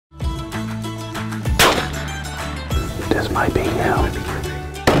This might be him.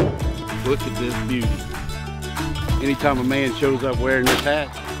 Look at this beauty. Anytime a man shows up wearing this hat,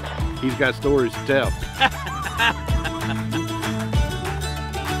 he's got stories to tell.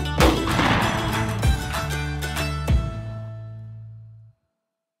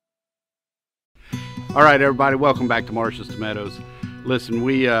 All right, everybody, welcome back to Marshall's Tomatoes. Listen,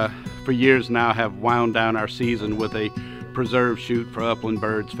 we for years now have wound down our season with a preserve shoot for upland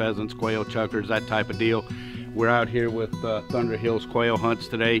birds, pheasants, quail, chuckers, that type of deal. We're out here with Thunder Hills Quail Hunts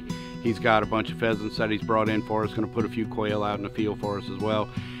today. He's got a bunch of pheasants that he's brought in for us, going to put a few quail out in the field for us as well.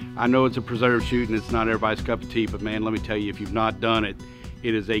 I know it's a preserve shoot and it's not everybody's cup of tea, but man, let me tell you, if you've not done it,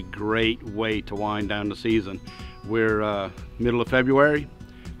 it is a great way to wind down the season. We're middle of February.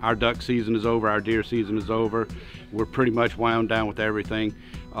 Our duck season is over, our deer season is over. We're pretty much wound down with everything.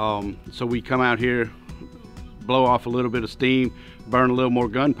 So we come out here, blow off a little bit of steam, burn a little more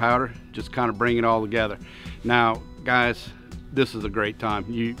gunpowder, just kind of bring it all together. Now, guys, this is a great time.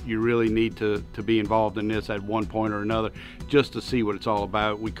 You really need to be involved in this at one point or another just to see what it's all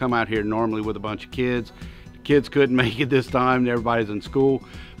about. We come out here normally with a bunch of kids. The kids couldn't make it this time, everybody's in school,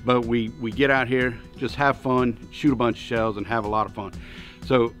 but we get out here, just have fun, shoot a bunch of shells and have a lot of fun.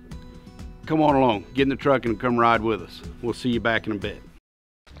 So come on along, get in the truck and come ride with us. We'll see you back in a bit.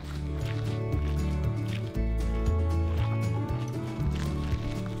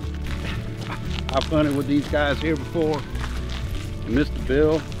 I've hunted with these guys here before. And Mr.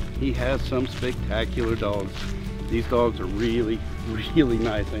 Bill, he has some spectacular dogs. These dogs are really, really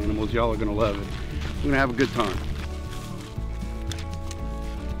nice animals. Y'all are gonna love it. We're gonna have a good time.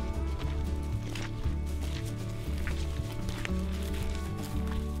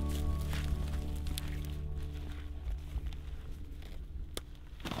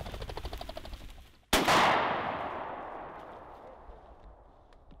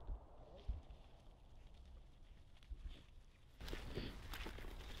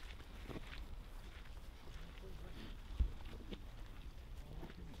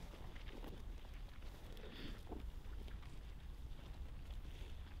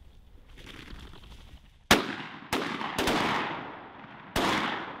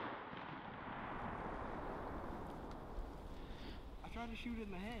 Trying to shoot in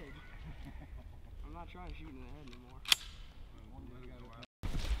the head. I'm not trying to shoot in the head anymore.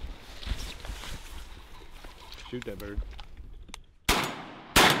 Shoot that bird.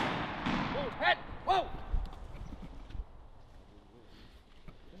 Whoa, head! Whoa!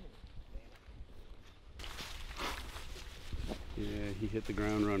 Yeah, he hit the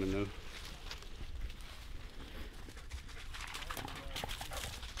ground running though.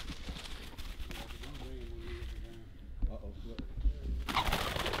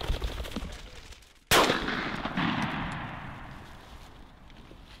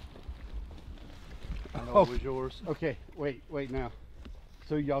 Oh, it was yours. Okay, wait now.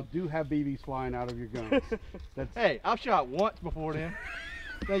 So y'all do have BBs flying out of your guns. Hey, I've shot once before then.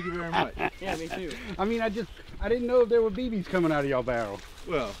 Thank you very much. Yeah, me too. I mean, I didn't know if there were BBs coming out of y'all barrel.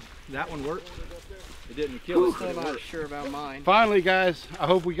 Well, that one worked. It didn't kill us. I'm not sure about mine. Finally, guys, I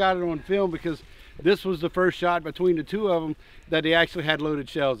hope we got it on film because this was the first shot between the two of them that they actually had loaded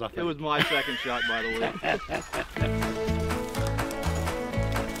shells, I think. It was my second shot, by the way.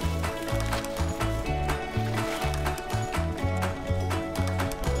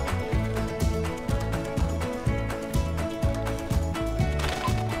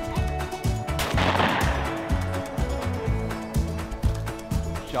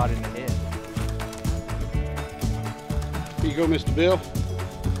 Shot in the head. Here you go, Mr. Bill.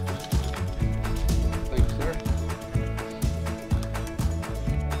 Thank you, sir.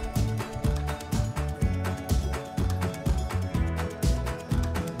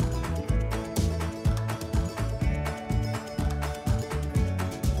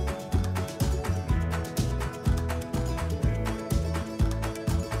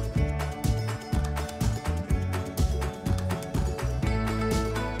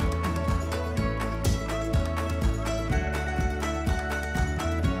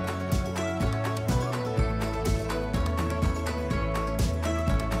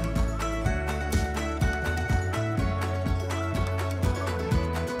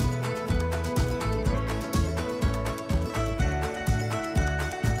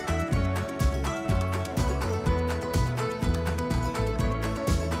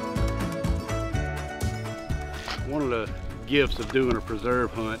 One of the gifts of doing a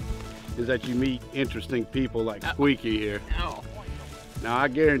preserve hunt is that you meet interesting people like Squeaky here. Now I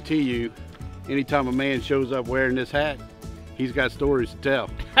guarantee you, anytime a man shows up wearing this hat, he's got stories to tell.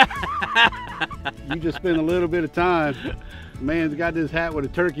 You just spend a little bit of time, the man's got this hat with a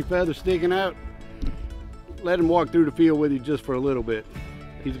turkey feather sticking out. let him walk through the field with you just for a little bit.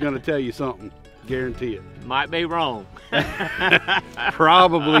 He's gonna tell you something, guarantee it. Might be wrong.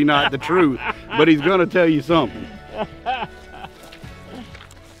 Probably not the truth, but he's gonna tell you something.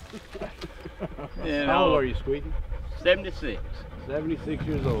 You How old know, are you, Squeaky? 76. 76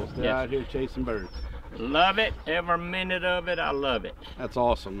 years old, still Yes. out here chasing birds. Love it, every minute of it, I love it. That's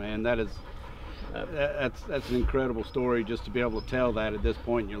awesome, man. That's an incredible story just to be able to tell that at this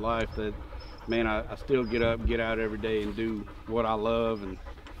point in your life. That, man, I still get up and get out every day and do what I love and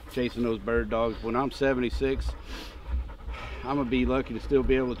chasing those bird dogs. When I'm 76, I'm gonna be lucky to still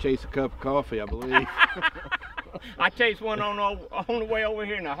be able to chase a cup of coffee, I believe. I chased one on the way over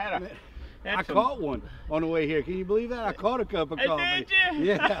here, and I had I caught one on the way here. Can you believe that? I caught a cup of coffee. Did you?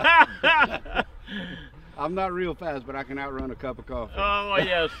 Yeah. I'm not real fast, but I can outrun a cup of coffee. Oh,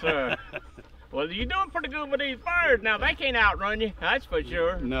 yes, sir. Well, you're doing pretty good with these birds. Now, they can't outrun you, that's for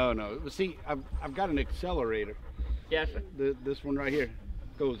sure. No. See, I've got an accelerator. Yes, sir. This one right here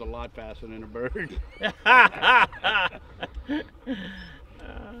goes a lot faster than a bird.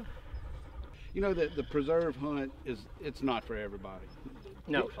 You know, the preserve hunt it's not for everybody.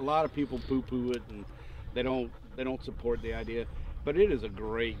 No. A lot of people poo-poo it and they don't support the idea, but it is a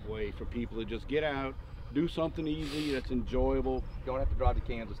great way for people to just get out, do something easy that's enjoyable. Don't have to drive to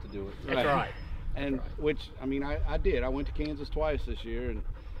Kansas to do it. That's right. And which, I mean, I did. I went to Kansas twice this year and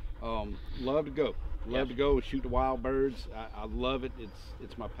love to go. Love to go and shoot the wild birds. I love it.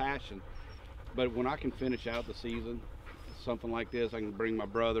 It's my passion. But when I can finish out the season, something like this, I can bring my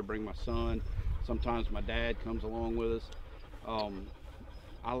brother, bring my son. Sometimes my dad comes along with us.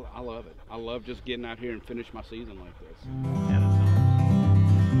 I love it. I love just getting out here and finish my season like this.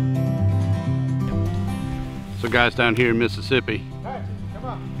 So guys, down here in Mississippi, Come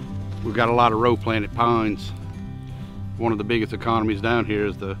on. we've got a lot of row planted pines. One of the biggest economies down here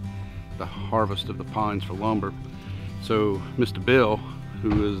is the harvest of the pines for lumber. So Mr. Bill,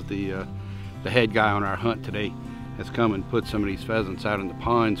 who is the head guy on our hunt today, has come and put some of these pheasants out in the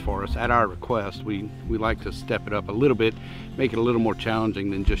pines for us at our request. We like to step it up a little bit, make it a little more challenging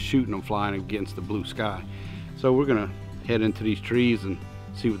than just shooting them flying against the blue sky. So we're gonna head into these trees and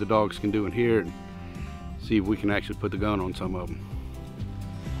see what the dogs can do in here and see if we can actually put the gun on some of them.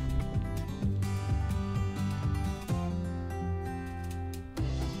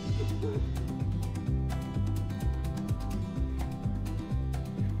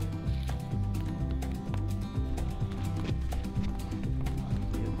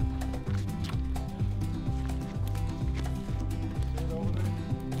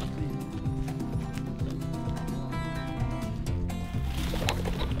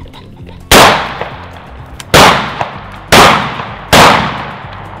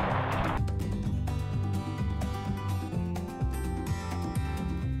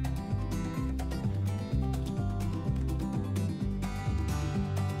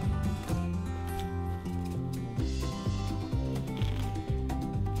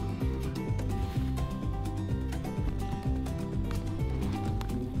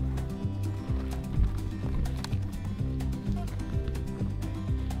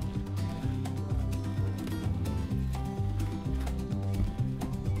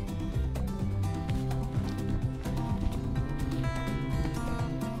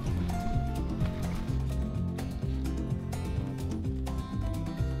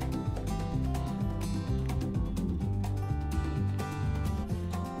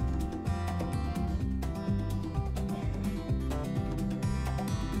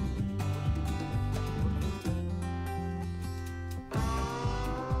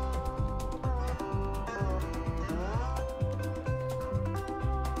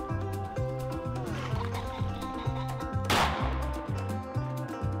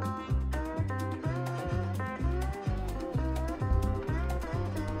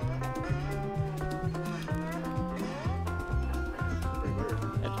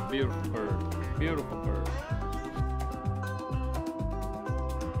 Beautiful bird. Beautiful bird.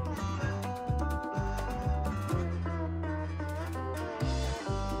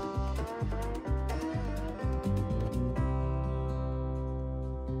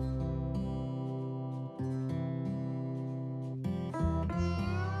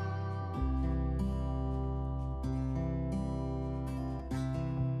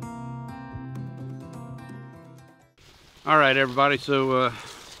 All right, everybody, so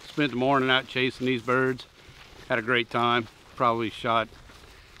spent the morning out chasing these birds. Had a great time. Probably shot,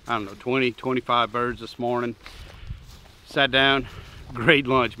 I don't know, 20, 25 birds this morning. Sat down, great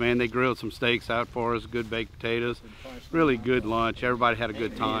lunch, man. They grilled some steaks out for us, good baked potatoes. Really good lunch. Everybody had a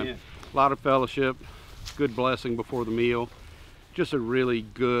good time. A lot of fellowship, good blessing before the meal. just a really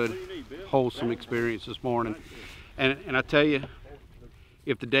good, wholesome experience this morning. And I tell you,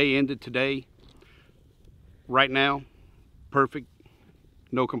 if the day ended today, right now, perfect,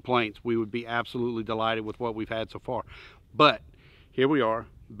 no complaints. We would be absolutely delighted with what we've had so far. But here we are,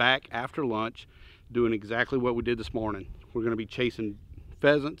 back after lunch, doing exactly what we did this morning. We're going to be chasing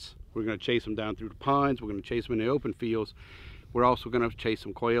pheasants. We're going to chase them down through the pines. We're going to chase them in the open fields. We're also going to chase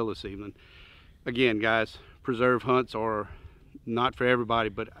some quail this evening. Again, guys, preserve hunts are not for everybody,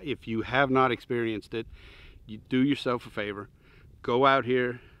 but if you have not experienced it, you do yourself a favor. Go out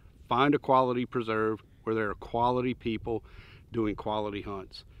here, find a quality preserve where there are quality people doing quality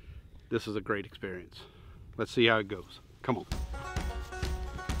hunts. This is a great experience. Let's see how it goes. Come on.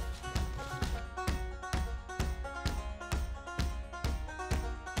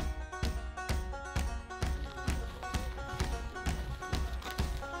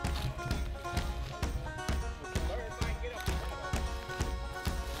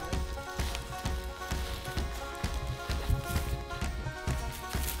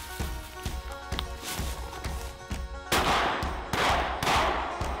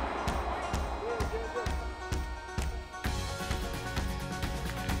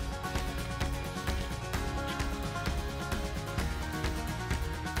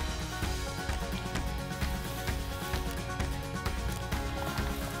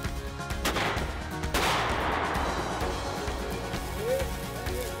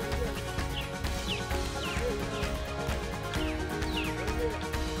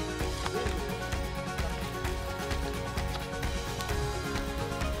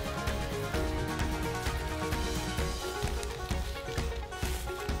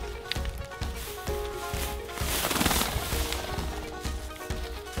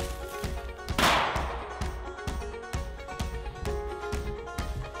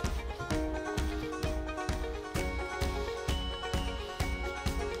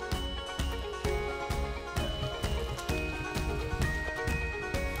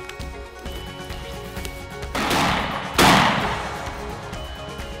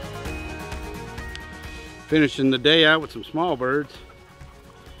 Finishing the day out with some small birds.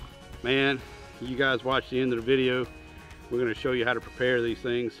 Man, you guys watch the end of the video. We're going to show you how to prepare these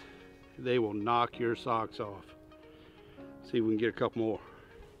things. They will knock your socks off. See if we can get a couple more.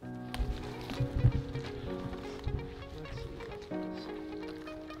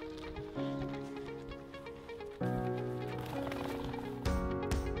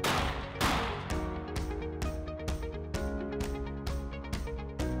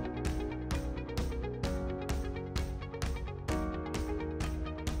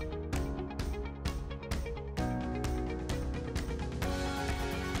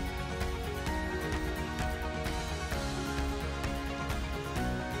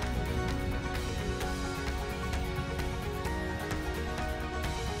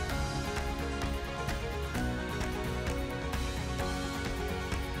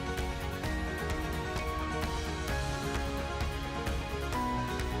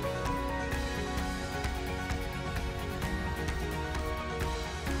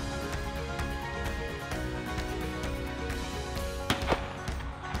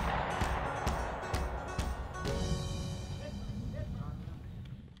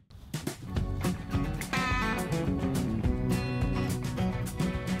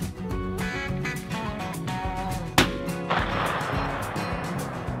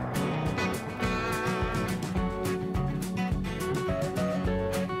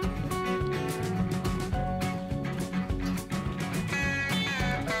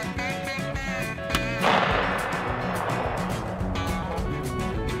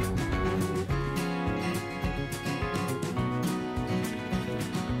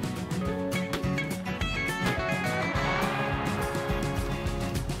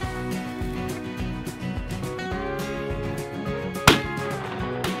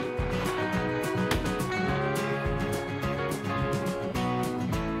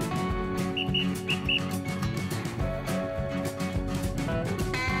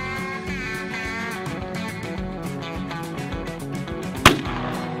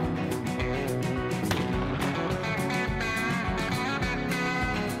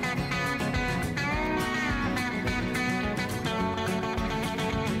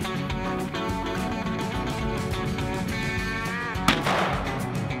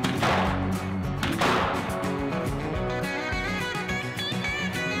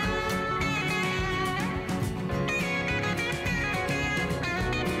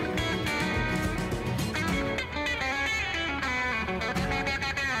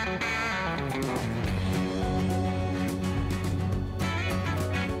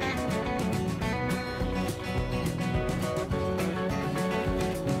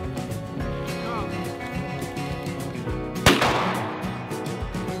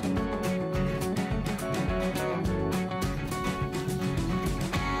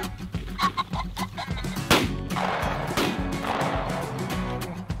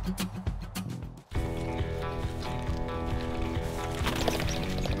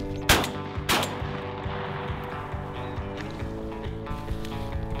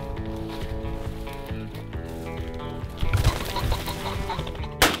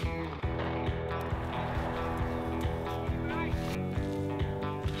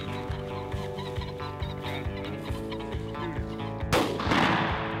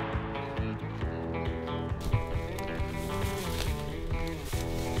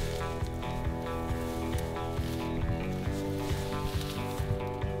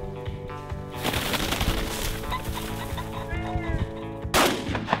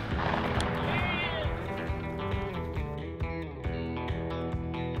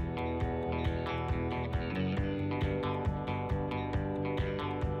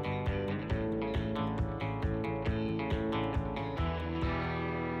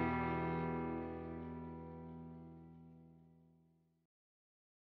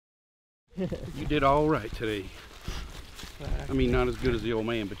 You did all right today. I mean, not as good as the old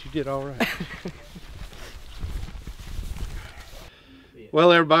man, but you did all right.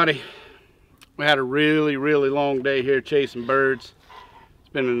 Well, everybody, we had a really long day here chasing birds. It's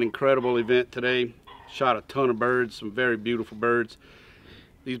been an incredible event today. Shot a ton of birds, some very beautiful birds.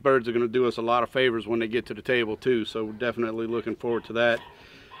 These birds are going to do us a lot of favors when they get to the table too, so we're definitely looking forward to that.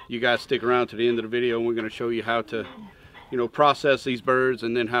 You guys stick around to the end of the video and we're going to show you how to, you know, process these birds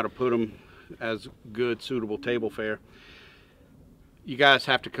and then how to put them as good, suitable table fare. You guys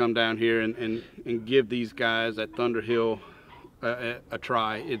have to come down here and give these guys at Thunderhill a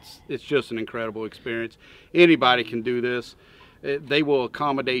try. It's just an incredible experience. Anybody can do this. They will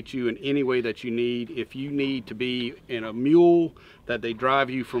accommodate you in any way that you need. If you need to be in a mule that they drive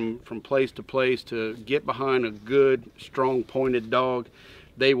you from place to place to get behind a good, strong, pointed dog,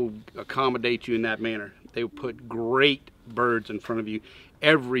 they will accommodate you in that manner. They will put great birds in front of you.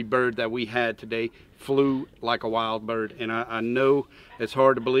 Every bird that we had today flew like a wild bird, and I know it's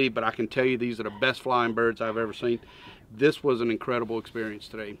hard to believe, but I can tell you these are the best flying birds I've ever seen. This was an incredible experience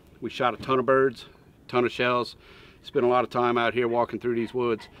today. We shot a ton of birds, a ton of shells, spent a lot of time out here walking through these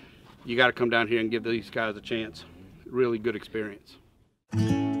woods. You got to come down here and give these guys a chance. Really good experience.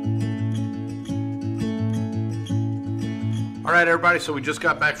 All right, everybody, so we just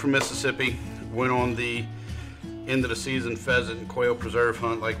got back from Mississippi, went on the end of the season pheasant and quail preserve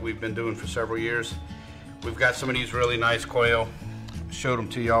hunt like we've been doing for several years. We've got some of these really nice quail. Showed them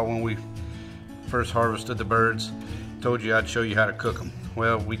to y'all when we first harvested the birds. Told you I'd show you how to cook them.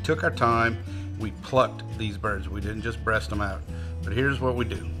 Well, we took our time. We plucked these birds. We didn't just breast them out. But here's what we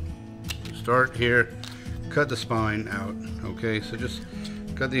do. Start here, cut the spine out. Okay, so just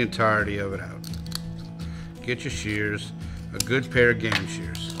cut the entirety of it out. Get your shears, a good pair of game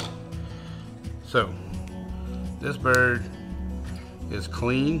shears. So, this bird is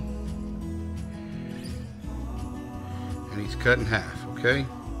clean and he's cut in half, okay?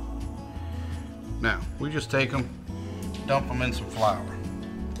 Now, we just take them, dump them in some flour.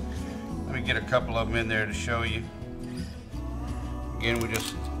 Let me get a couple of them in there to show you. Again, we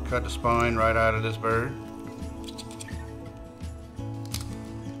just cut the spine right out of this bird.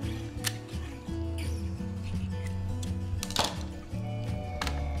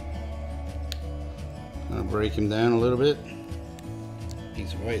 I'll break him down a little bit.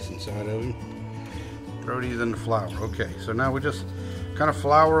 Piece of ice inside of him. Throw these in the flour. Okay, so now we just kind of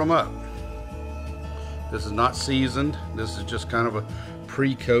flour them up. This is not seasoned. This is just kind of a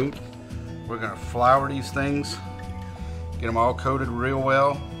pre-coat. We're gonna flour these things, get them all coated real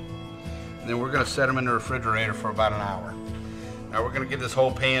well, and then we're gonna set them in the refrigerator for about an hour. Now we're gonna get this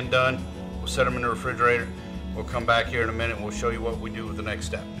whole pan done. We'll set them in the refrigerator. We'll come back here in a minute and we'll show you what we do with the next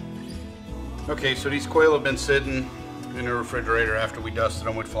step. Okay, so these quail have been sitting in the refrigerator after we dusted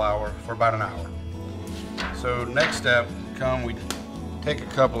them with flour for about an hour. So next step, we take a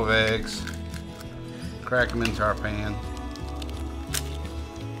couple of eggs, crack them into our pan.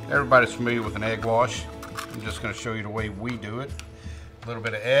 Everybody's familiar with an egg wash. I'm just going to show you the way we do it. A little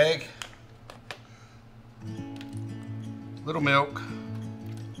bit of egg, a little milk,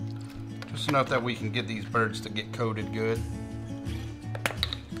 just enough that we can get these birds to get coated good.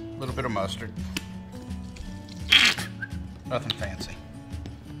 A little bit of mustard. Nothing fancy.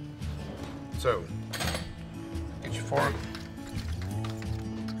 So, get your fork.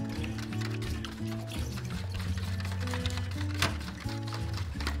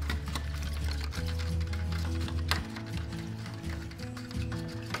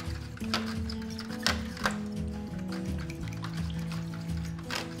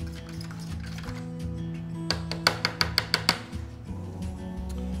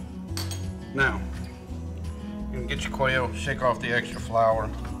 Now, you can get your quail, shake off the extra flour,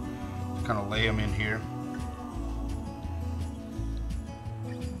 kind of lay them in here.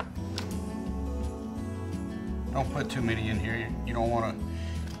 Don't put too many in here. You don't want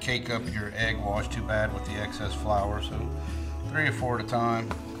to cake up your egg wash too bad with the excess flour, so 3 or 4 at a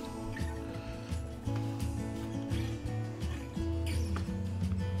time.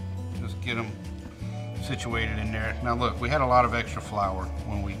 Just get them situated in there. Now look, we had a lot of extra flour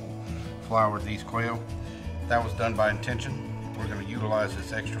when we floured these quail. That was done by intention. We're going to utilize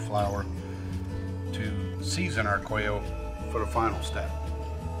this extra flour to season our quail for the final step.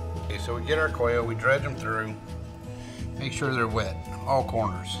 Okay, so we get our quail, we dredge them through, make sure they're wet, all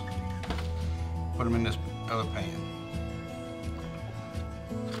corners. Put them in this other pan.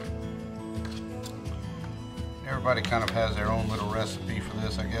 Everybody kind of has their own little recipe for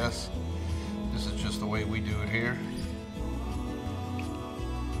this, I guess. This is just the way we do it here.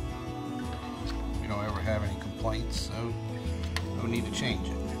 We don't ever have any complaints, so no need to change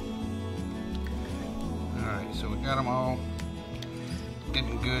it. Alright, so we got them all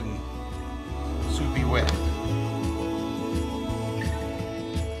getting good and soupy wet.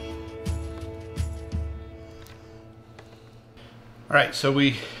 Alright, so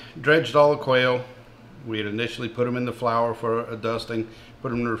we dredged all the quail. We had initially put them in the flour for a dusting, put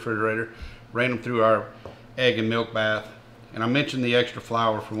them in the refrigerator, ran them through our egg and milk bath, and I mentioned the extra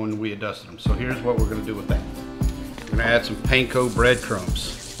flour for when we had dusted them. So here's what we're going to do with that. We're going to add some panko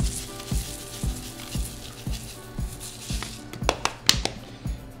breadcrumbs.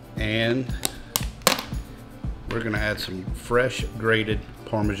 And we're going to add some fresh grated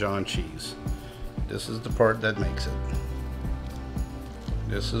Parmesan cheese. This is the part that makes it.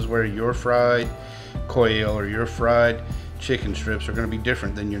 This is where your fried quail or your fried chicken strips are going to be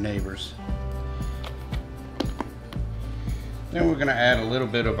different than your neighbors. Then we're going to add a little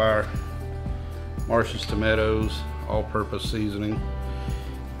bit of our Marsh's tomatoes, all-purpose seasoning.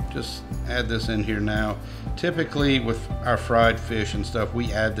 Just add this in here now. Typically with our fried fish and stuff,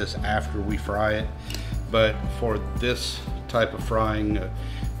 we add this after we fry it. But for this type of frying,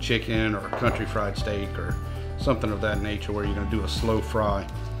 chicken or country fried steak or something of that nature where you're going to do a slow fry,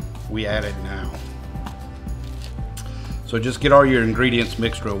 we add it now. So just get all your ingredients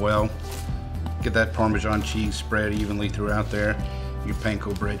mixed real well. Get that Parmesan cheese spread evenly throughout there. Your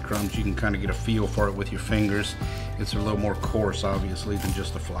panko breadcrumbs, you can kind of get a feel for it with your fingers. It's a little more coarse, obviously, than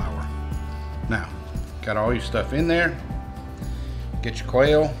just the flour. Now, got all your stuff in there. Get your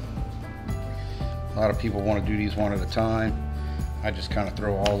quail. A lot of people want to do these one at a time. I just kind of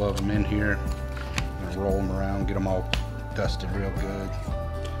throw all of them in here. Roll them around, get them all dusted real good.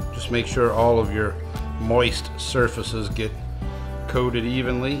 Just make sure all of your moist surfaces get coated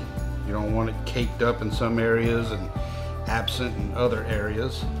evenly. You don't want it caked up in some areas and absent in other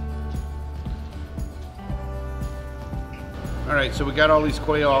areas. Alright, so we got all these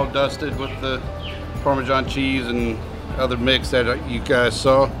quail all dusted with the Parmesan cheese and other mix that you guys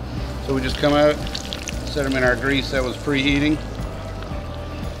saw. So we just come out, set them in our grease that was preheating.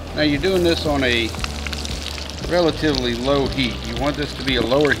 Now you're doing this on a relatively low heat. You want this to be a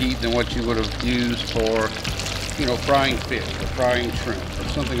lower heat than what you would have used for, you know, frying fish or frying shrimp or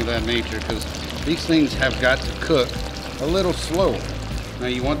something of that nature, because these things have got to cook a little slower. Now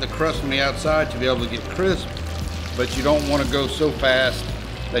you want the crust on the outside to be able to get crisp, but you don't want to go so fast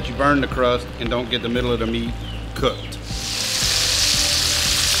that you burn the crust and don't get the middle of the meat cooked.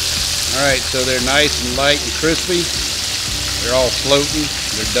 Alright, so they're nice and light and crispy. They're all floating.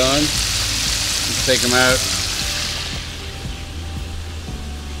 They're done. Let's take them out.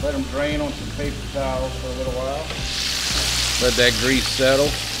 Let them drain on some paper towels for a little while. Let that grease settle.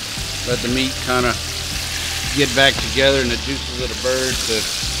 Let the meat kind of get back together and the juices of the bird to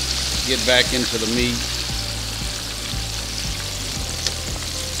get back into the meat.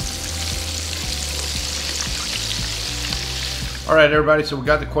 All right, everybody, so we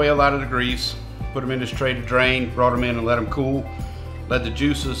got the quail out of the grease, put them in this tray to drain, brought them in and let them cool. Let the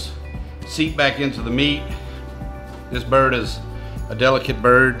juices seep back into the meat. This bird is a delicate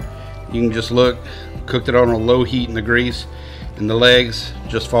bird. You can just look, cooked it on a low heat in the grease, and the legs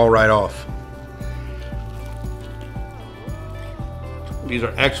just fall right off. These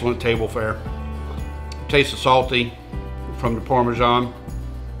are excellent table fare. Taste the salty from the Parmesan,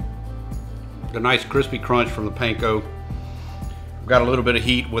 the nice crispy crunch from the panko. We've got a little bit of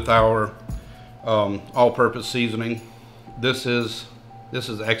heat with our all-purpose seasoning. This is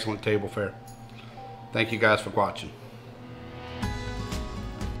excellent table fare. Thank you guys for watching.